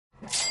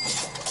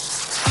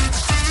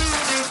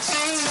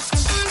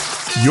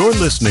You're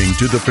listening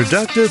to the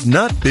Productive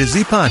Not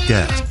Busy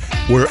podcast,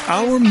 where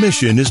our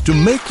mission is to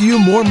make you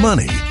more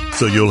money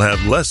so you'll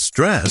have less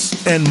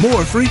stress and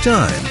more free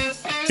time.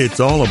 It's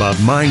all about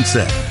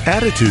mindset,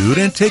 attitude,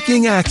 and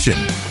taking action.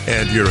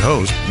 And your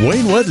host,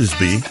 Wayne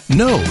Weathersby,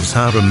 knows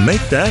how to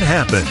make that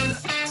happen.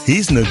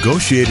 He's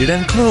negotiated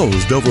and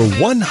closed over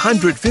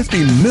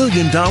 $150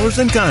 million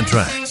in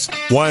contracts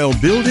while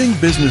building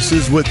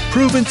businesses with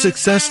proven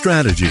success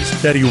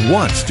strategies that he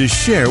wants to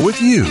share with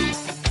you.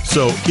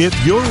 So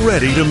if you're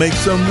ready to make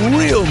some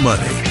real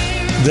money,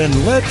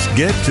 then let's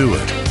get to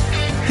it.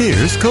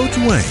 Here's Coach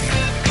Wayne.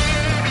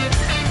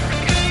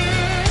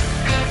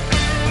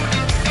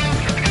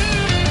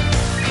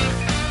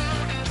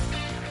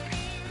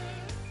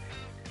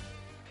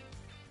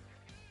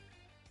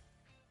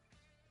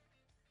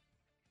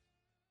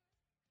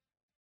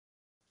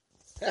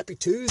 Happy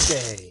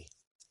Tuesday.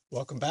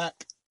 Welcome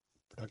back.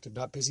 Productive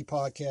Not Busy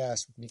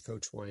podcast with me,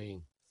 Coach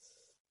Wayne.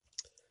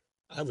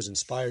 I was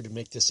inspired to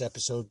make this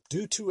episode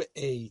due to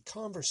a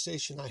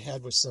conversation I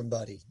had with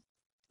somebody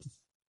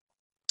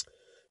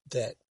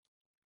that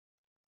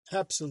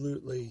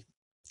absolutely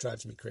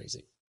drives me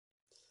crazy.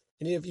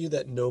 Any of you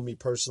that know me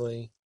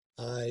personally,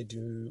 I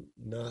do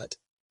not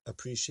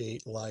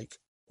appreciate, like,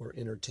 or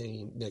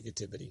entertain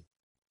negativity.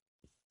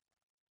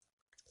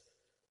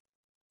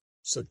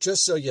 So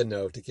just so you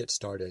know, to get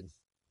started,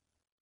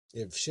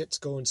 if shit's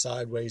going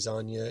sideways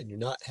on you and you're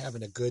not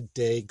having a good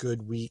day,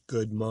 good week,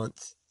 good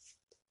month,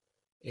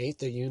 ain't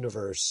the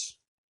universe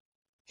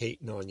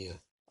hating on you.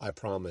 I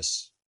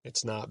promise.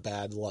 It's not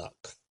bad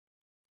luck.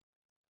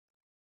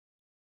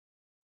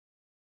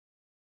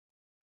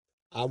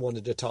 I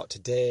wanted to talk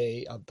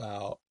today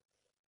about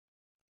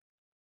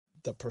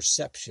the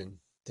perception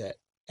that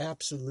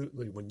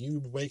absolutely when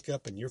you wake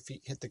up and your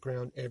feet hit the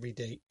ground every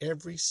day,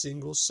 every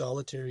single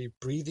solitary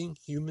breathing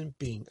human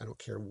being, I don't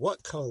care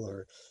what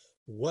color,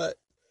 what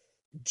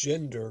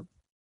gender,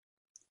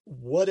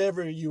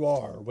 whatever you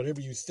are,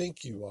 whatever you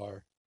think you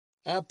are,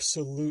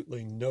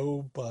 absolutely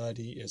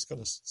nobody is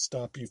going to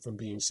stop you from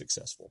being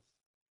successful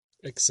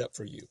except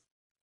for you.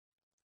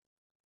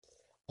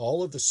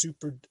 All of the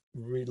super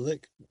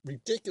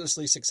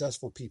ridiculously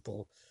successful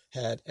people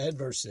had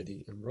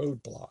adversity and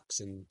roadblocks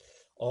and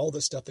all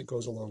the stuff that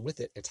goes along with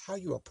it. It's how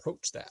you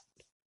approach that.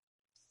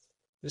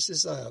 This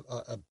is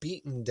a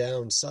beaten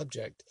down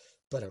subject,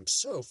 but I'm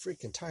so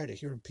freaking tired of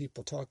hearing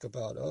people talk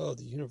about, oh,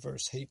 the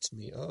universe hates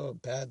me. Oh,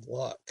 bad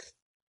luck.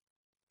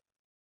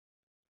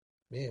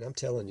 Man, I'm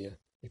telling you,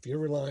 if you're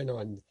relying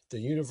on the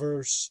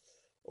universe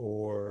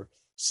or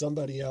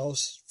somebody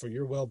else for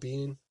your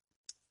well-being,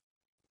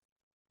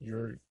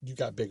 you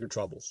got bigger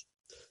troubles.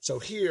 So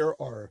here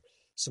are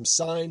some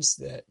signs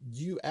that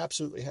you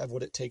absolutely have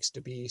what it takes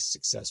to be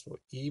successful,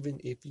 even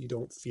if you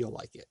don't feel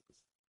like it.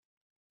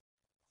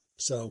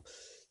 So,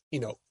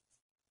 you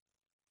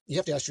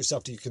have to ask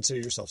yourself, do you consider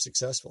yourself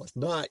successful? If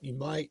not, you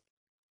might,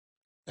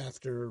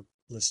 after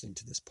listening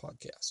to this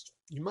podcast,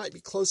 you might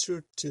be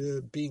closer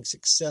to being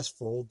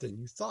successful than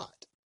you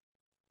thought.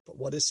 But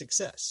what is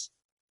success?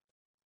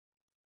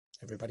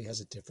 Everybody has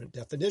a different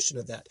definition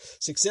of that.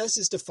 Success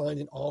is defined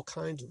in all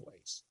kinds of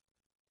ways.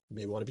 You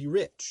may want to be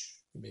rich.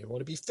 You may want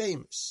to be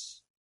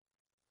famous.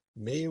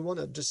 You may want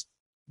to just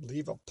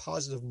leave a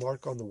positive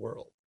mark on the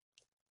world.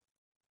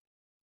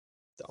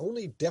 The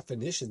only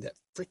definition that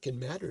freaking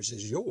matters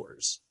is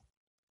yours.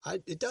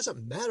 It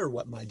doesn't matter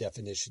what my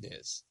definition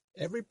is.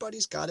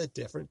 Everybody's got a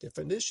different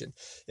definition.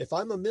 If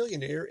I'm a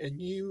millionaire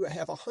and you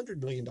have $100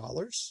 million,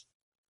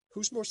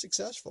 who's more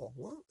successful?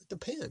 Well, it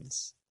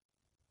depends.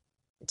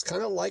 It's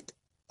kind of like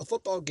a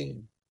football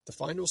game. The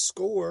final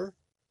score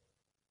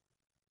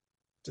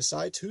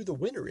decides who the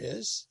winner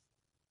is,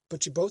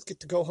 but you both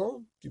get to go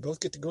home. You both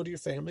get to go to your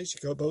families.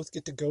 You both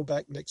get to go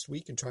back next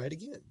week and try it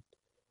again.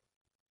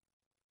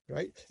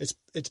 Right?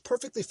 It's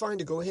perfectly fine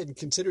to go ahead and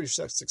consider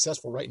yourself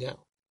successful right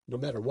now, no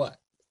matter what.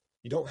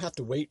 You don't have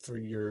to wait for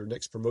your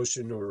next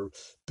promotion or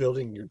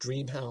building your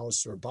dream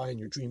house or buying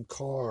your dream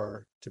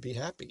car to be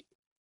happy.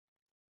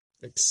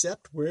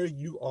 Accept where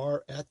you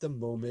are at the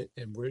moment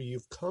and where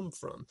you've come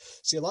from.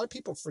 See, a lot of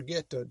people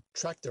forget to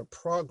track their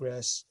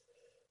progress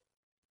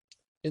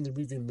in the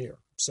rearview mirror.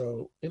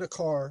 So in a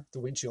car, the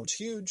windshield's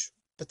huge,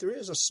 but there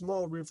is a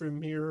small rearview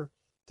mirror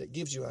that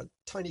gives you a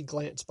tiny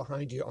glance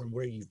behind you on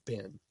where you've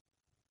been.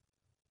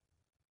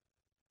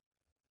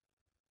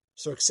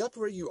 So accept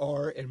where you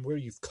are and where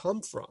you've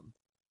come from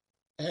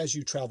as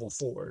you travel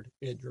forward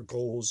in your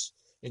goals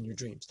and your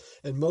dreams.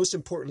 And most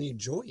importantly,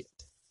 enjoy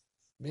it.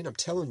 Man, I'm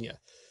telling you,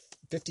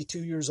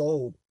 52 years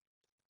old,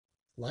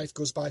 life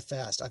goes by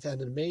fast. I've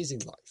had an amazing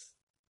life,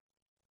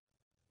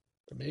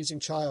 amazing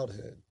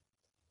childhood,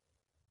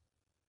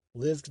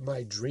 lived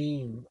my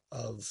dream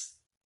of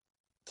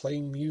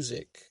playing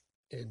music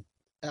in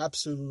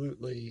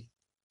absolutely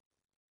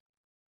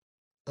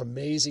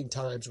amazing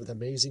times with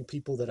amazing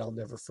people that I'll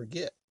never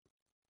forget.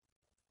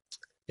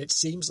 It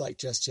seems like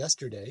just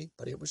yesterday,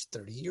 but it was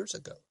 30 years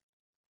ago.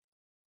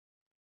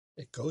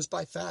 It goes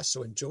by fast,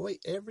 so enjoy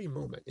every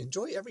moment.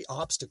 Enjoy every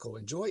obstacle.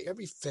 Enjoy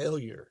every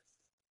failure.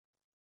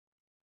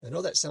 I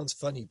know that sounds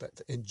funny,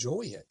 but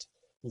enjoy it.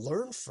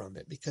 Learn from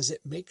it because it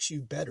makes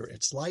you better.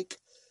 It's like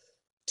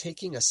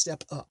taking a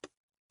step up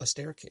a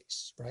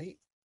staircase, right?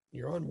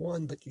 You're on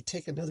one, but you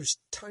take another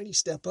tiny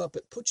step up.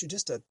 It puts you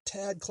just a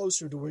tad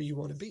closer to where you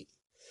want to be.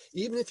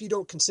 Even if you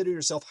don't consider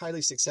yourself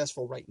highly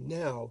successful right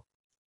now,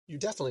 you're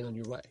definitely on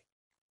your way.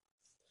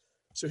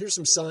 So here's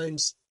some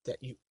signs that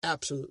you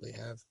absolutely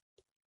have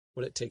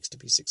what it takes to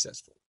be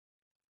successful.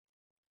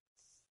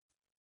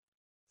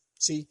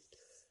 See,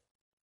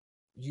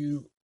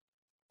 you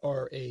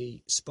are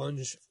a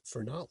sponge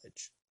for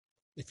knowledge.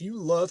 If you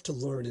love to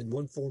learn in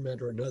one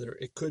format or another,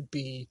 it could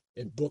be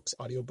in books,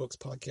 audiobooks,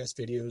 podcasts,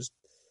 videos.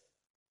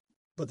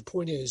 But the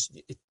point is,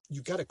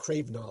 you got to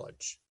crave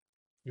knowledge.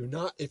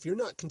 If you're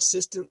not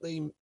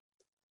consistently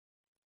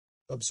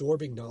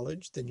absorbing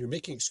knowledge, then you're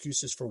making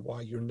excuses for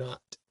why you're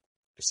not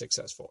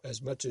successful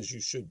as much as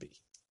you should be.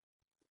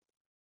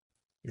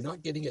 You're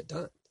not getting it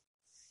done.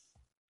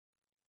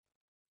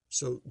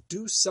 So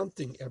do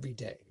something every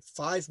day,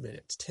 5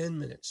 minutes, 10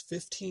 minutes,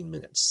 15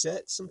 minutes.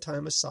 Set some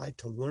time aside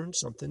to learn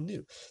something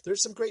new.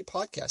 There's some great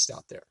podcasts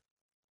out there,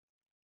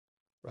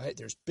 right?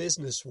 There's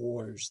Business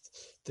Wars.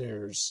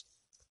 There's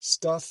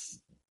stuff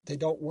they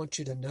don't want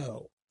you to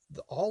know.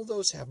 All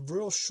those have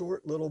real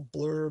short little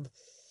blurb,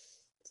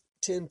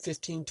 10,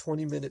 15,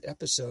 20-minute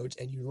episodes,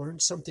 and you learn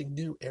something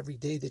new every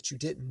day that you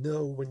didn't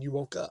know when you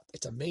woke up.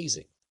 It's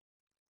amazing.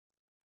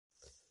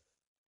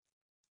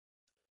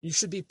 You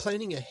should be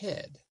planning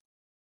ahead.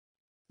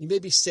 You may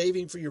be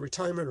saving for your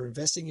retirement or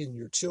investing in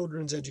your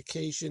children's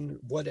education,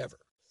 whatever.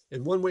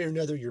 In one way or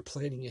another, you're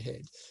planning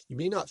ahead. You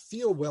may not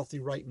feel wealthy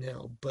right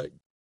now, but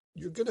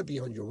you're going to be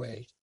on your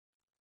way.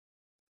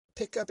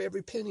 Pick up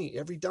every penny,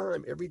 every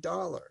dime, every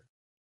dollar.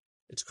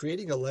 It's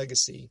creating a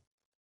legacy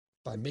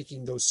by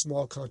making those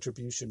small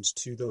contributions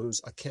to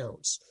those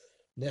accounts.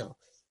 Now,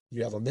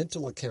 you have a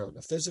mental account,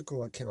 a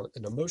physical account,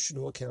 an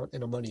emotional account,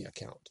 and a money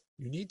account.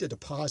 You need to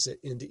deposit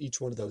into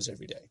each one of those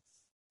every day.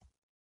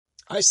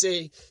 I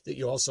say that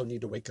you also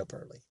need to wake up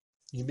early.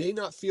 You may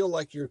not feel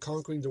like you're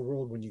conquering the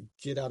world when you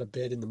get out of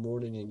bed in the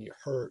morning and you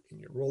hurt and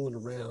you're rolling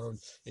around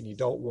and you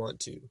don't want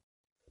to.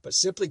 But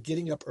simply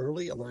getting up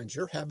early aligns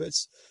your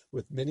habits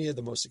with many of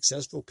the most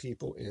successful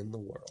people in the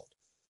world.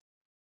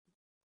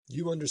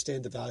 You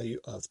understand the value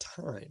of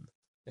time,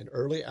 and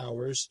early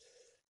hours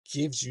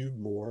gives you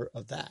more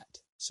of that.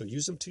 So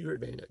use them to your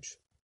advantage.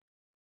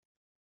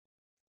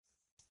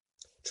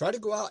 Try to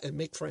go out and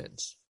make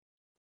friends.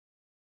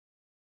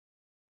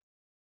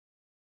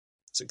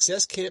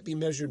 Success can't be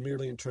measured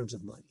merely in terms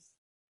of money.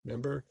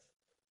 Remember,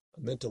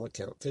 a mental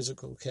account,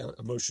 physical account,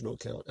 emotional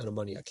account, and a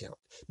money account.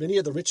 Many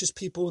of the richest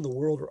people in the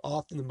world are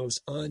often the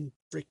most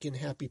unfreaking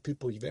happy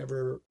people you've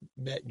ever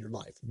met in your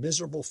life.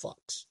 Miserable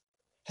fucks.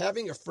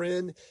 Having a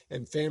friend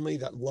and family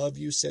that love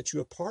you sets you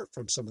apart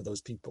from some of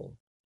those people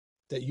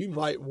that you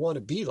might want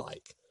to be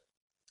like.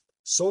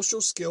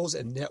 Social skills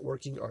and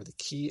networking are the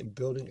key in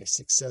building a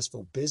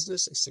successful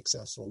business, a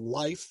successful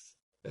life,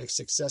 and a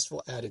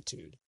successful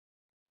attitude.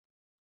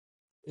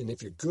 And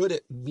if you're good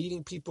at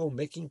meeting people,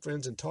 making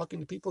friends, and talking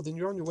to people, then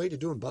you're on your way to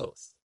doing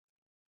both.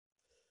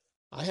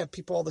 I have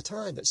people all the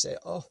time that say,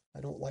 oh,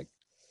 I don't like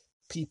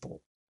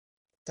people.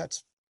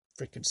 That's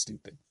freaking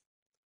stupid.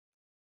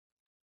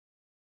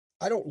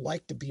 I don't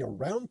like to be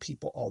around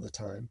people all the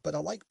time, but I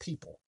like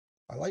people.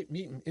 I like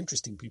meeting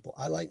interesting people.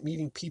 I like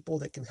meeting people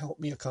that can help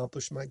me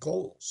accomplish my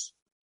goals.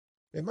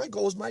 And my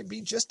goals might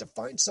be just to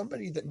find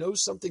somebody that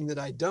knows something that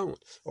I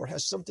don't, or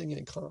has something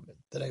in common,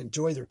 that I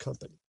enjoy their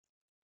company.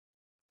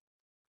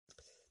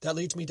 That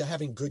leads me to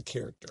having good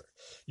character.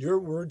 Your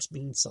words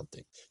mean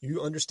something.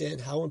 You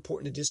understand how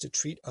important it is to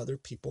treat other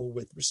people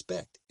with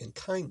respect and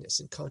kindness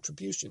and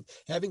contribution.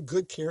 Having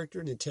good character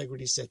and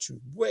integrity sets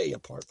you way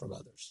apart from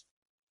others,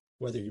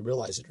 whether you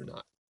realize it or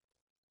not.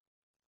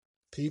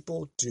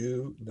 People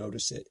do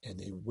notice it, and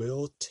they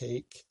will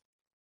take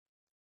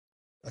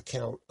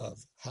account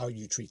of how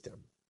you treat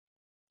them.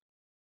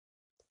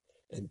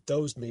 And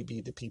those may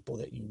be the people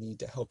that you need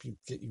to help you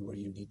get you where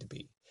you need to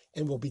be,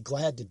 and will be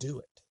glad to do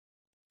it.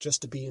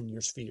 Just to be in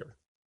your sphere.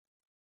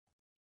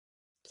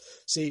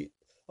 See,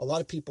 a lot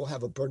of people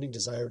have a burning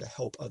desire to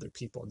help other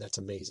people, and that's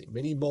amazing.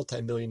 Many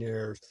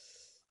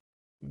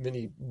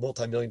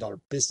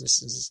multimillion-dollar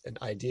businesses and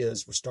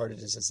ideas were started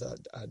as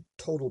a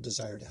total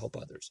desire to help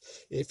others.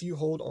 If you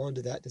hold on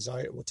to that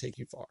desire, it will take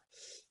you far.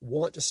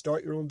 Want to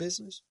start your own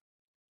business?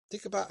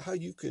 Think about how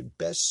you could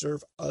best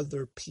serve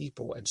other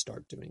people and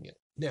start doing it.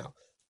 Now,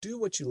 do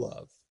what you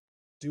love.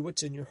 Do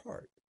what's in your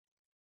heart.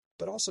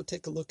 But also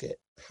take a look at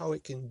how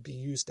it can be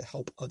used to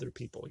help other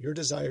people. Your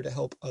desire to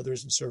help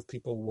others and serve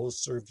people will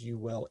serve you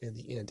well in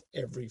the end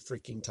every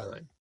freaking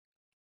time.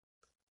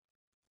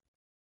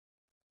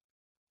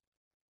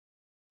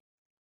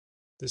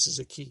 This is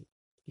a key.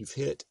 You've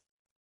hit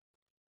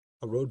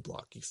a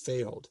roadblock, you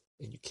failed,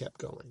 and you kept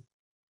going.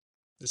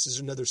 This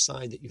is another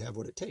sign that you have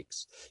what it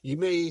takes. You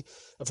may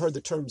have heard the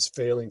terms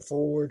failing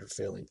forward or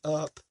failing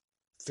up.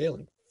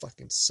 Failing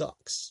fucking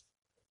sucks.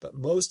 But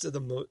most of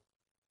the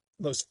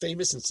most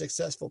famous and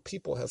successful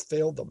people have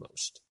failed the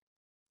most.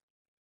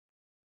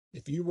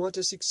 If you want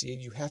to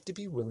succeed, you have to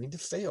be willing to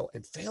fail,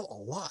 and fail a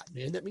lot,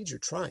 man. That means you're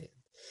trying.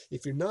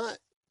 If you're not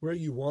where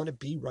you want to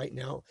be right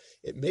now,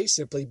 it may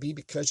simply be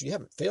because you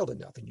haven't failed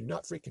enough and you're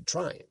not freaking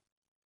trying.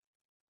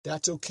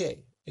 That's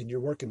okay, and you're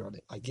working on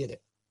it. I get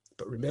it.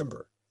 But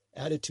remember,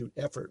 attitude,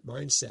 effort,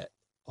 mindset,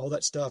 all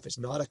that stuff is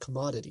not a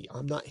commodity.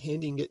 I'm not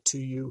handing it to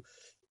you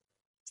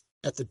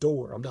at the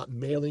door. I'm not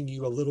mailing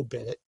you a little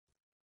bit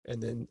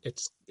and then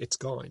it's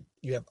gone.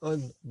 You have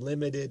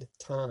unlimited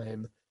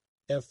time,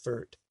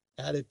 effort,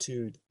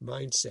 attitude,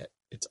 mindset.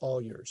 It's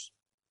all yours.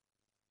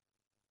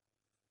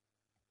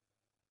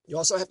 You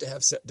also have to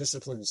have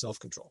discipline and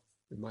self-control,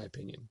 in my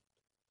opinion.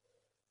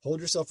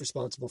 Hold yourself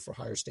responsible for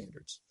higher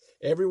standards.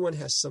 Everyone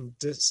has some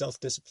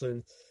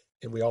self-discipline,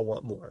 and we all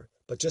want more.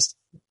 But just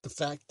the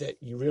fact that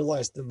you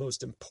realize the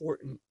most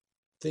important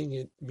thing,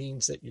 it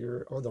means that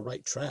you're on the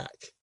right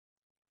track.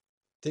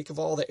 Think of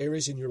all the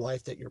areas in your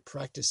life that you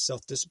practice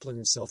self-discipline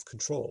and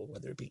self-control,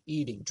 whether it be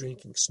eating,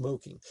 drinking,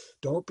 smoking.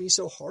 Don't be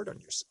so hard on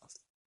yourself.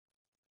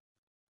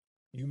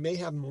 You may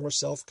have more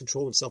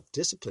self-control and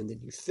self-discipline than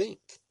you think.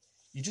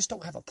 You just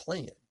don't have a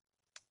plan,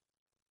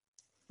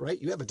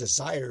 right? You have a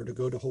desire to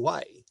go to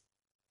Hawaii,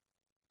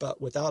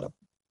 but without a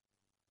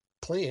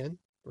plan,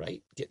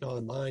 right? Getting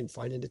online,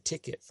 finding a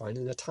ticket,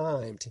 finding a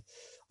time,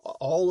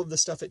 all of the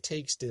stuff it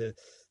takes to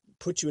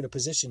put you in a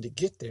position to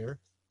get there,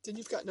 then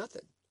you've got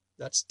nothing.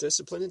 That's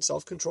discipline and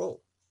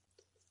self-control.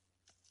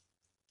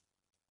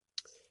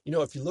 You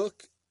know, if you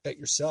look at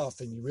yourself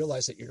and you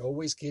realize that you're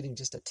always getting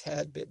just a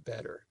tad bit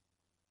better,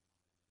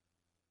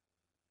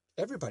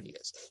 everybody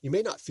is. You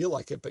may not feel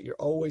like it, but you're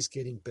always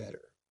getting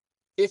better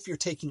if you're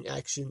taking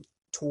action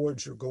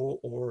towards your goal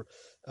or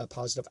a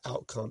positive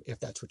outcome, if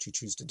that's what you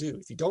choose to do.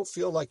 If you don't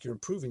feel like you're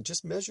improving,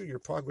 just measure your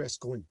progress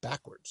going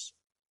backwards.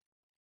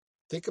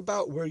 Think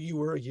about where you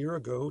were a year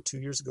ago, 2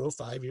 years ago,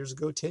 5 years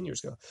ago, 10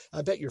 years ago.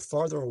 I bet you're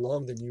farther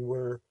along than you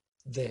were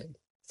then,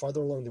 farther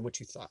along than what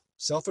you thought.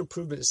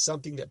 Self-improvement is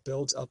something that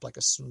builds up like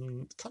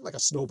kind of like a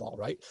snowball,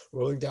 right?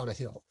 Rolling down a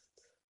hill.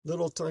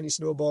 Little tiny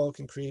snowball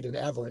can create an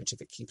avalanche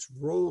if it keeps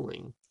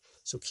rolling.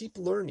 So keep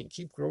learning,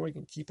 keep growing,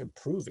 and keep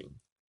improving.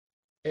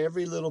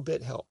 Every little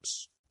bit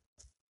helps.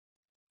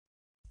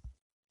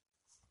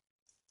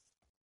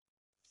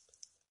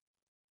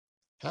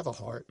 Have a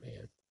heart,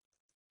 man.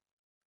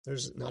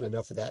 There's not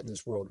enough of that in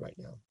this world right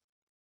now.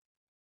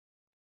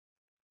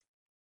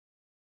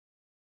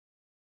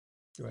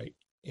 Right?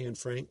 Anne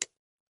Frank.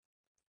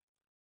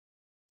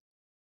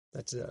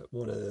 That's a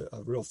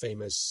real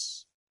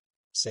famous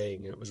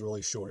saying, and it was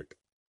really short,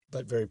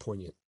 but very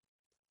poignant.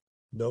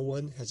 No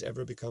one has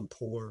ever become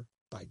poor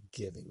by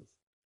giving.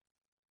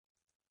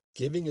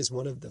 Giving is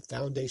one of the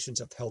foundations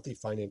of healthy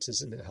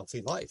finances and a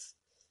healthy life.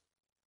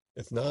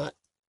 It's not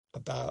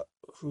about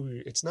who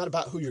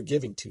you're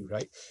giving to,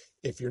 right?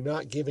 If you're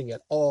not giving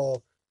at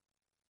all,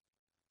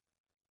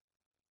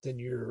 then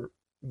you're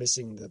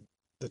missing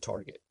the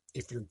target.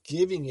 If you're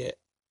giving it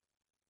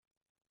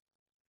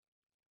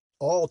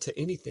all to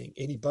anything,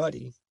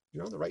 anybody,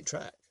 you're on the right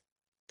track.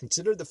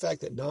 Consider the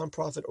fact that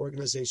nonprofit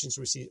organizations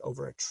receive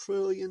over $1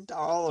 trillion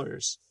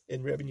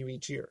in revenue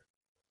each year.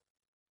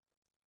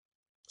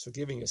 So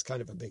giving is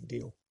kind of a big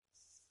deal.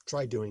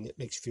 Try doing it.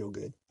 Makes you feel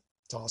good.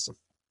 It's awesome.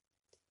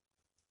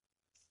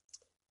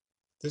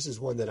 This is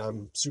one that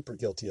I'm super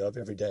guilty of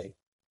every day.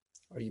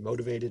 Are you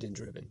motivated and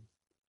driven?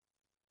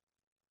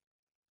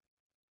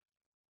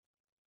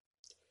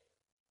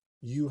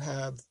 You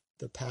have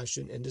the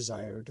passion and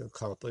desire to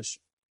accomplish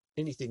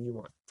anything you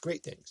want.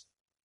 Great things.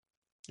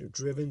 You're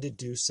driven to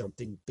do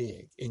something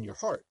big in your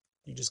heart.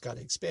 You just got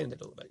to expand it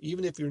a little bit,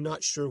 even if you're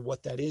not sure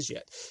what that is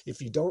yet.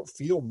 If you don't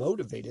feel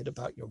motivated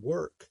about your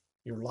work,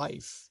 your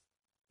life,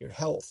 your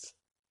health,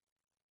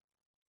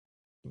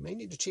 you may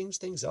need to change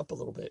things up a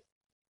little bit.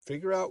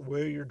 Figure out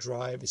where your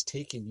drive is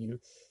taking you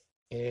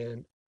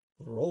and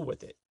roll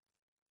with it.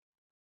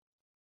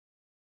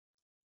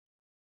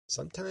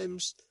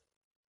 Sometimes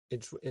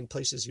it's in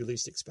places you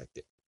least expect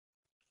it.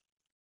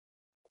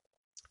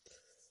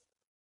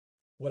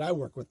 What I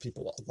work with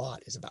people a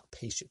lot is about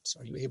patience.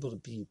 Are you able to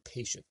be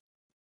patient?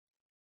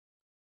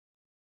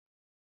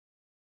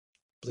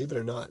 Believe it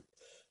or not,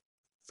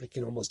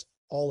 freaking almost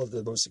all of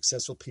the most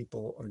successful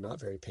people are not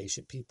very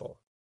patient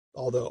people,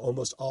 although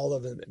almost all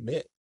of them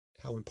admit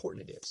how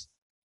important it is.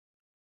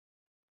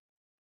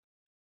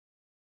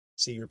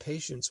 See, your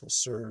patience will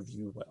serve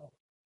you well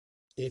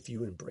if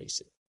you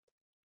embrace it.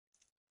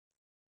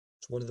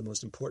 It's one of the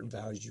most important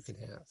values you can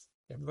have.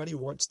 Everybody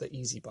wants the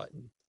easy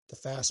button, the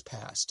fast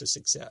pass to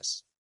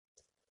success.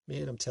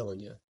 Man, I'm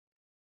telling you,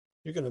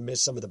 you're going to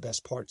miss some of the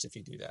best parts if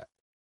you do that.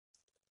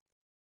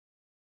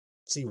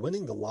 See,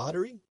 winning the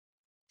lottery,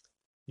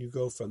 you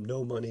go from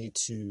no money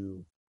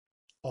to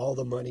all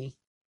the money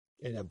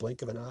in a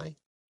blink of an eye.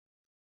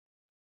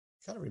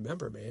 You got to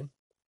remember, man,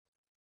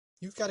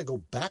 you've got to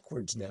go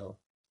backwards now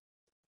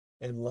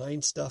and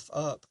line stuff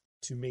up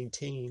to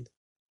maintain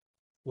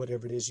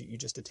whatever it is you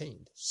just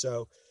attained.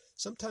 So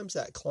sometimes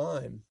that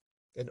climb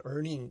and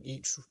earning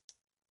each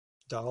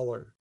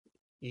dollar,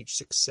 each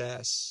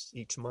success,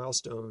 each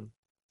milestone,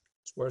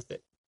 it's worth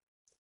it.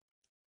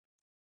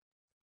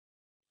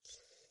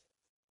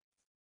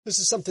 This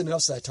is something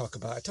else that I talk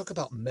about. I talk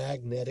about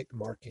magnetic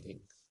marketing,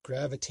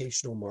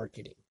 gravitational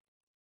marketing.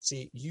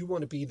 See, you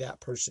want to be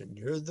that person.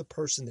 You're the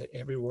person that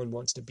everyone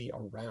wants to be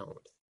around,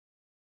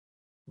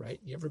 right?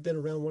 You ever been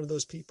around one of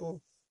those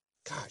people?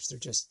 Gosh, they're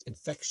just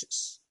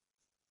infectious.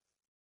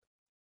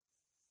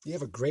 You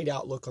have a great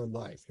outlook on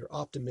life. You're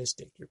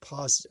optimistic. You're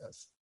positive.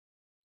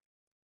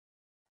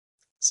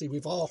 See,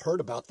 we've all heard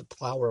about the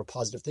power of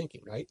positive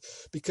thinking, right?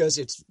 Because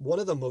it's one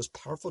of the most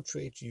powerful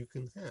traits you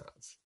can have.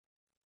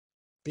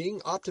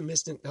 Being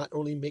optimistic not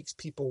only makes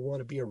people want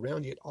to be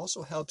around you, it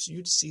also helps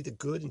you to see the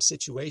good in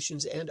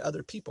situations and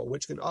other people,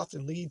 which can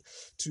often lead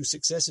to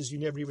successes you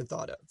never even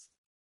thought of.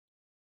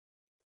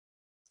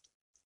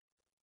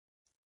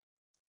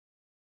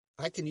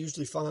 I can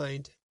usually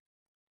find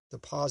the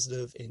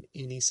positive in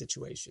any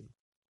situation.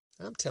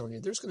 I'm telling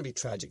you, there's going to be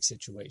tragic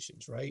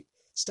situations, right?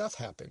 Stuff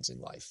happens in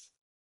life.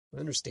 I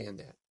understand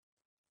that.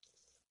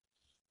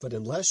 But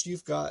unless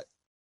you've got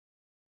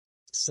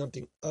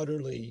something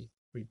utterly,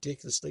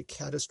 ridiculously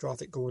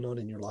catastrophic going on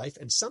in your life,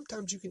 and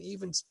sometimes you can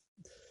even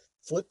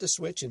flip the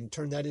switch and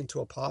turn that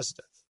into a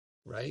positive,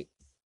 right?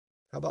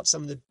 How about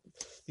some of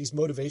these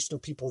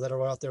motivational people that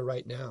are out there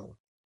right now?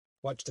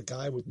 Watch the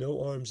guy with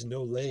no arms and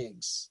no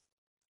legs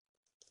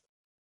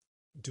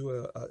do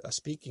a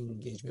speaking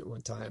engagement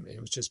one time, and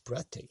it was just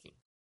breathtaking.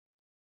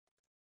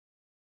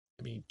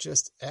 I mean,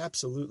 just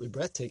absolutely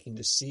breathtaking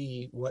to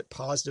see what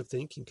positive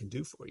thinking can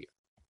do for you.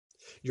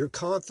 You're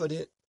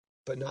confident,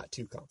 but not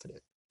too confident.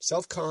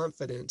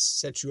 Self-confidence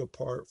sets you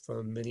apart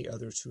from many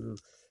others who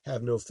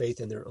have no faith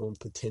in their own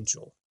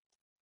potential.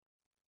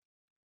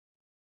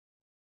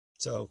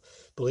 So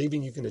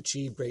believing you can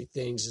achieve great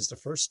things is the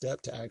first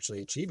step to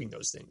actually achieving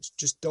those things.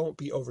 Just don't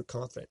be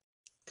overconfident,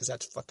 because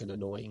that's fucking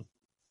annoying.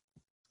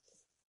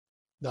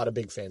 Not a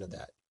big fan of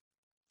that.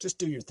 Just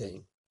do your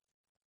thing.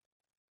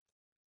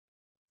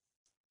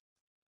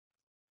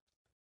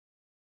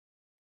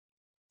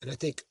 And I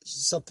think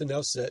something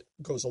else that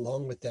goes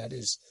along with that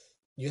is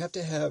you have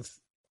to have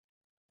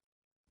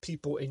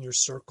people in your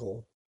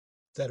circle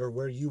that are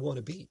where you want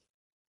to be.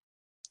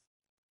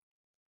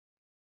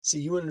 See,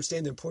 you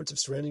understand the importance of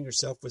surrounding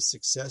yourself with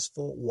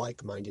successful,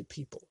 like-minded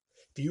people.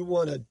 If you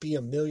want to be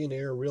a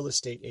millionaire real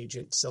estate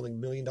agent selling $1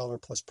 million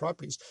plus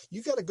properties,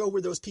 you got to go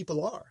where those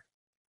people are.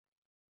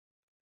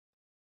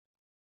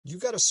 You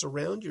got to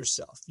surround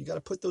yourself. You got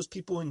to put those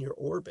people in your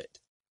orbit.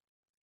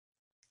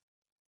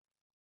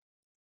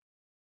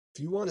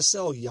 If you want to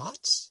sell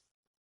yachts,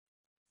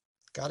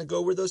 got to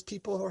go where those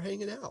people are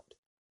hanging out.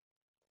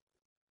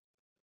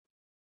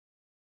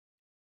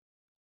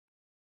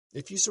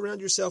 If you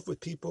surround yourself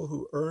with people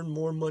who earn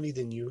more money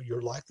than you,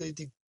 you're likely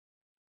to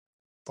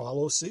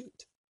follow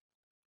suit.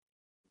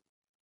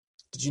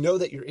 Did you know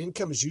that your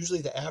income is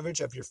usually the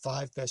average of your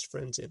 5 best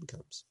friends'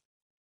 incomes?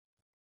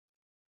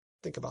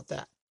 Think about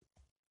that.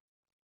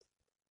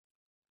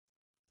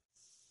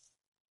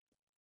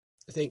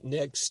 I think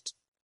next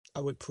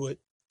I would put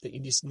that you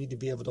just need to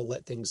be able to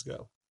let things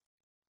go.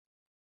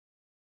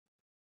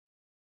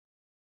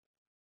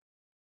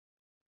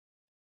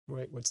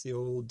 Right? What's the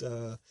old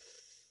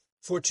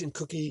fortune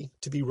cookie?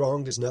 To be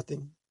wronged is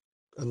nothing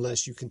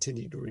unless you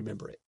continue to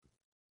remember it.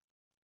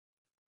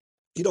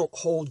 You don't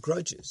hold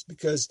grudges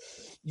because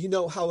you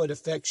know how it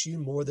affects you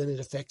more than it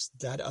affects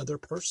that other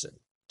person.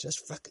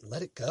 Just fucking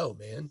let it go,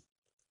 man.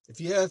 If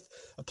you have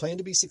a plan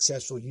to be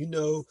successful, you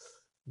know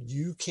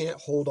you can't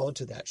hold on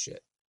to that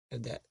shit,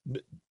 and that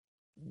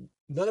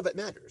none of it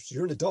matters.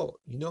 You're an adult.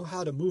 You know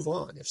how to move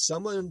on. If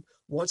someone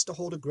wants to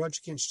hold a grudge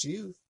against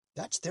you,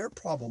 that's their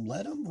problem.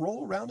 Let them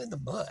roll around in the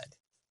mud.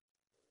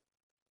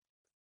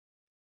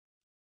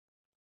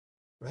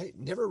 Right?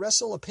 Never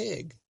wrestle a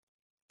pig,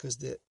 because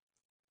the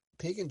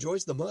pig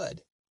enjoys the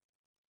mud.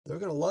 They're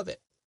going to love it.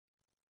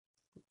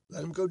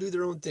 Let them go do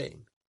their own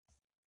thing.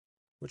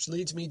 Which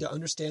leads me to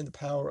understand the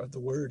power of the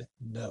word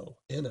no.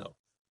 N-O.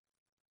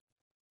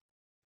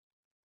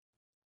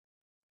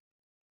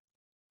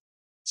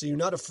 So you're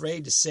not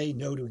afraid to say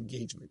no to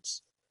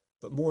engagements.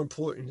 But more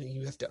importantly,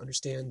 you have to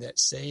understand that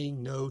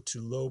saying no to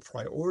low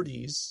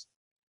priorities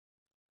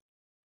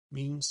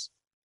means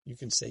you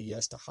can say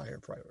yes to higher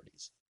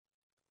priorities.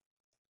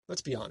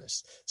 Let's be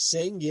honest.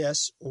 Saying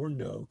yes or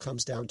no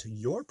comes down to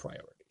your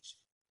priorities.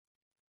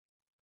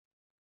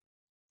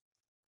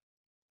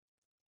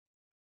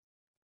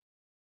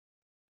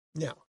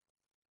 Now,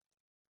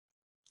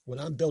 when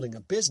I'm building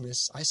a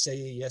business, I say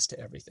yes to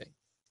everything.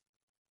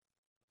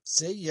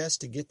 Say yes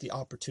to get the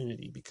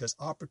opportunity, because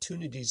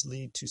opportunities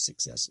lead to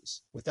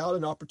successes. Without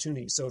an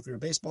opportunity, so if you're a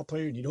baseball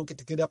player and you don't get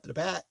to get up to the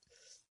bat,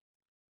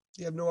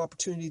 you have no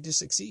opportunity to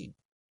succeed.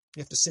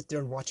 You have to sit there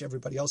and watch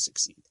everybody else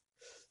succeed.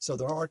 So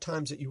there are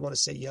times that you want to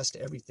say yes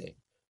to everything,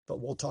 but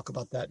we'll talk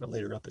about that in a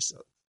later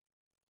episode.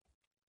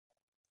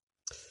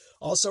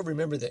 Also,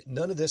 remember that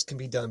none of this can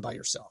be done by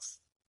yourself.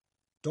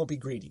 Don't be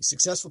greedy.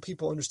 Successful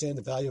people understand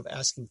the value of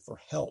asking for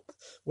help,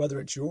 whether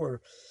it's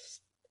your,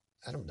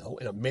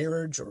 in a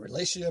marriage or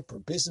relationship or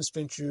business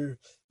venture.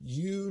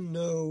 You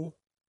know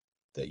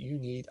that you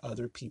need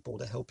other people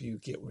to help you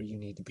get where you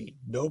need to be.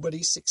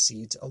 Nobody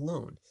succeeds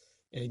alone.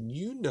 and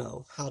you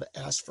know how to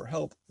ask for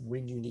help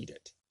when you need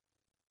it.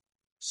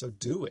 So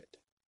do it.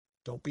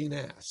 Don't be an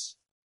ass.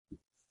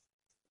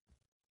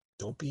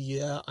 Don't be,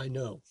 yeah, I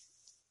know.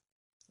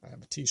 I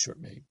have a t-shirt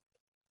made.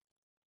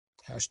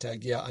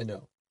 Hashtag, yeah, I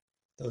know.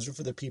 Those are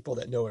for the people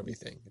that know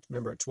everything.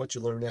 Remember, it's what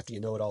you learn after you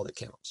know it all that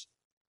counts.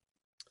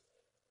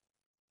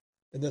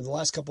 And then the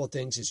last couple of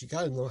things is you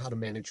got to know how to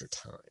manage your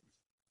time.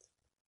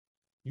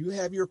 You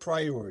have your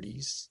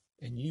priorities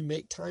and you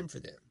make time for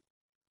them.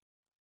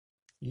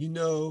 You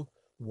know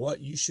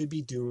what you should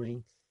be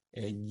doing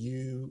and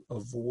you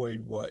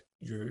avoid what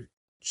you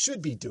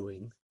should be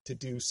doing to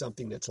do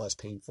something that's less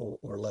painful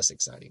or less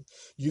exciting.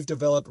 You've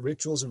developed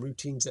rituals and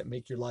routines that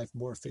make your life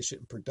more efficient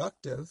and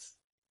productive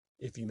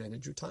if you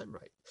manage your time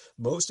right.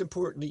 Most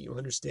importantly, you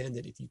understand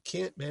that if you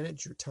can't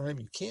manage your time,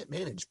 you can't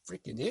manage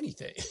freaking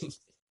anything.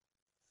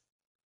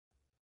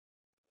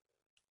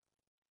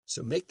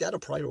 So make that a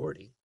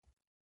priority.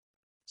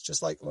 It's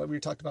just like what we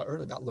talked about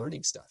earlier about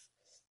learning stuff.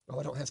 Oh,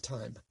 I don't have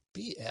time.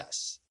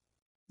 BS.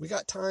 We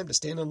got time to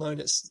stand in line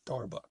at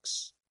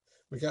Starbucks.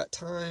 We got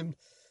time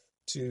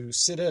to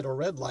sit at a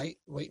red light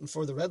waiting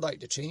for the red light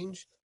to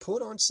change.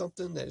 Put on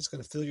something that is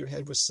going to fill your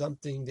head with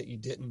something that you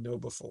didn't know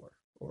before,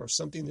 or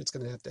something that's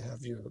going to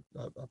have you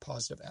a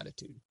positive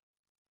attitude.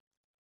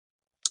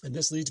 And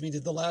this leads me to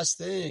the last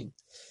thing.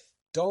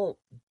 Don't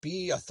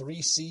be a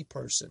 3C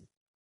person.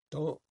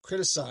 Don't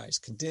criticize,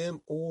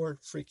 condemn, or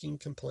freaking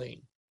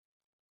complain.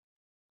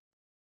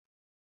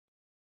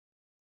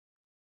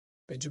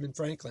 Benjamin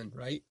Franklin,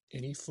 right?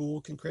 Any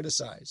fool can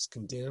criticize,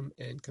 condemn,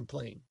 and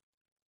complain.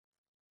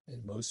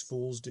 And most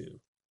fools do.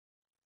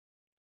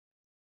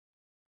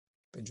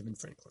 Benjamin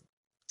Franklin.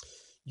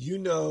 You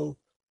know,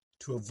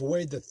 to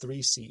avoid the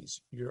 3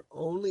 C's, you're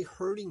only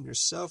hurting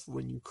yourself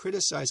when you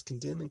criticize,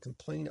 condemn, and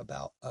complain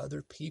about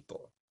other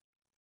people.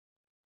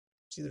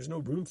 See, there's no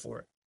room for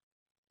it.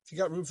 If you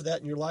got room for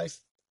that in your life,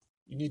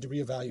 you need to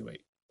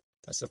reevaluate.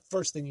 That's the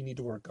first thing you need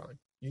to work on.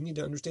 You need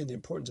to understand the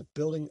importance of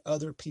building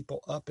other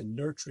people up and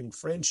nurturing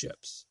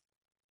friendships.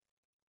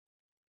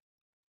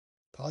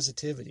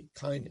 Positivity,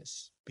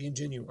 kindness, being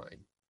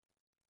genuine.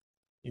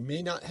 You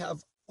may not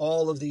have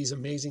all of these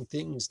amazing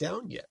things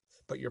down yet,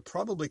 but you're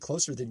probably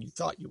closer than you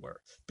thought you were.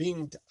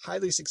 Being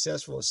highly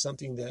successful is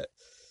something that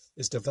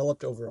is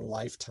developed over a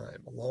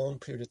lifetime, a long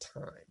period of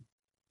time.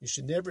 You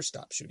should never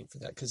stop shooting for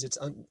that because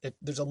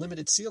there's a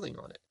limited ceiling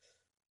on it.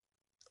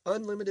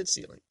 Unlimited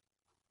ceiling.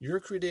 You're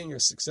creating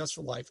a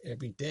successful life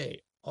every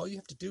day. All you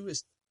have to do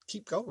is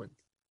keep going.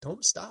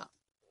 Don't stop.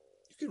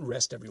 You can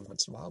rest every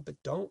once in a while,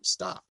 but don't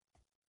stop.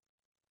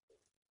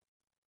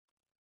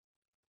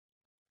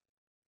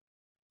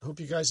 I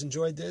hope you guys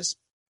enjoyed this.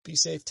 Be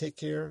safe, take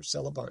care,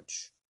 sell a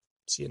bunch.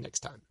 See you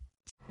next time.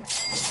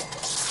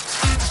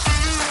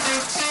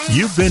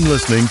 You've been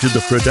listening to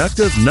the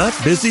Productive Not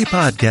Busy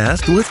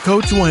podcast with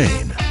Coach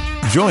Wayne.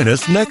 Join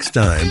us next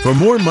time for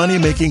more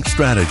money-making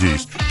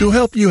strategies to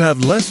help you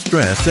have less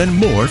stress and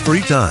more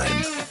free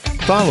time.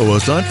 Follow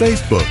us on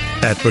Facebook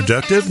at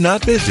Productive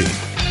Not Busy,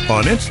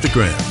 on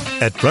Instagram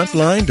at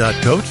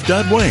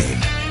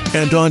frontline.coach.wayne,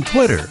 and on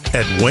Twitter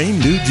at Wayne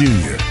New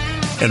Jr.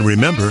 And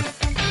remember,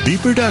 be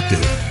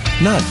productive,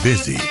 not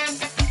busy.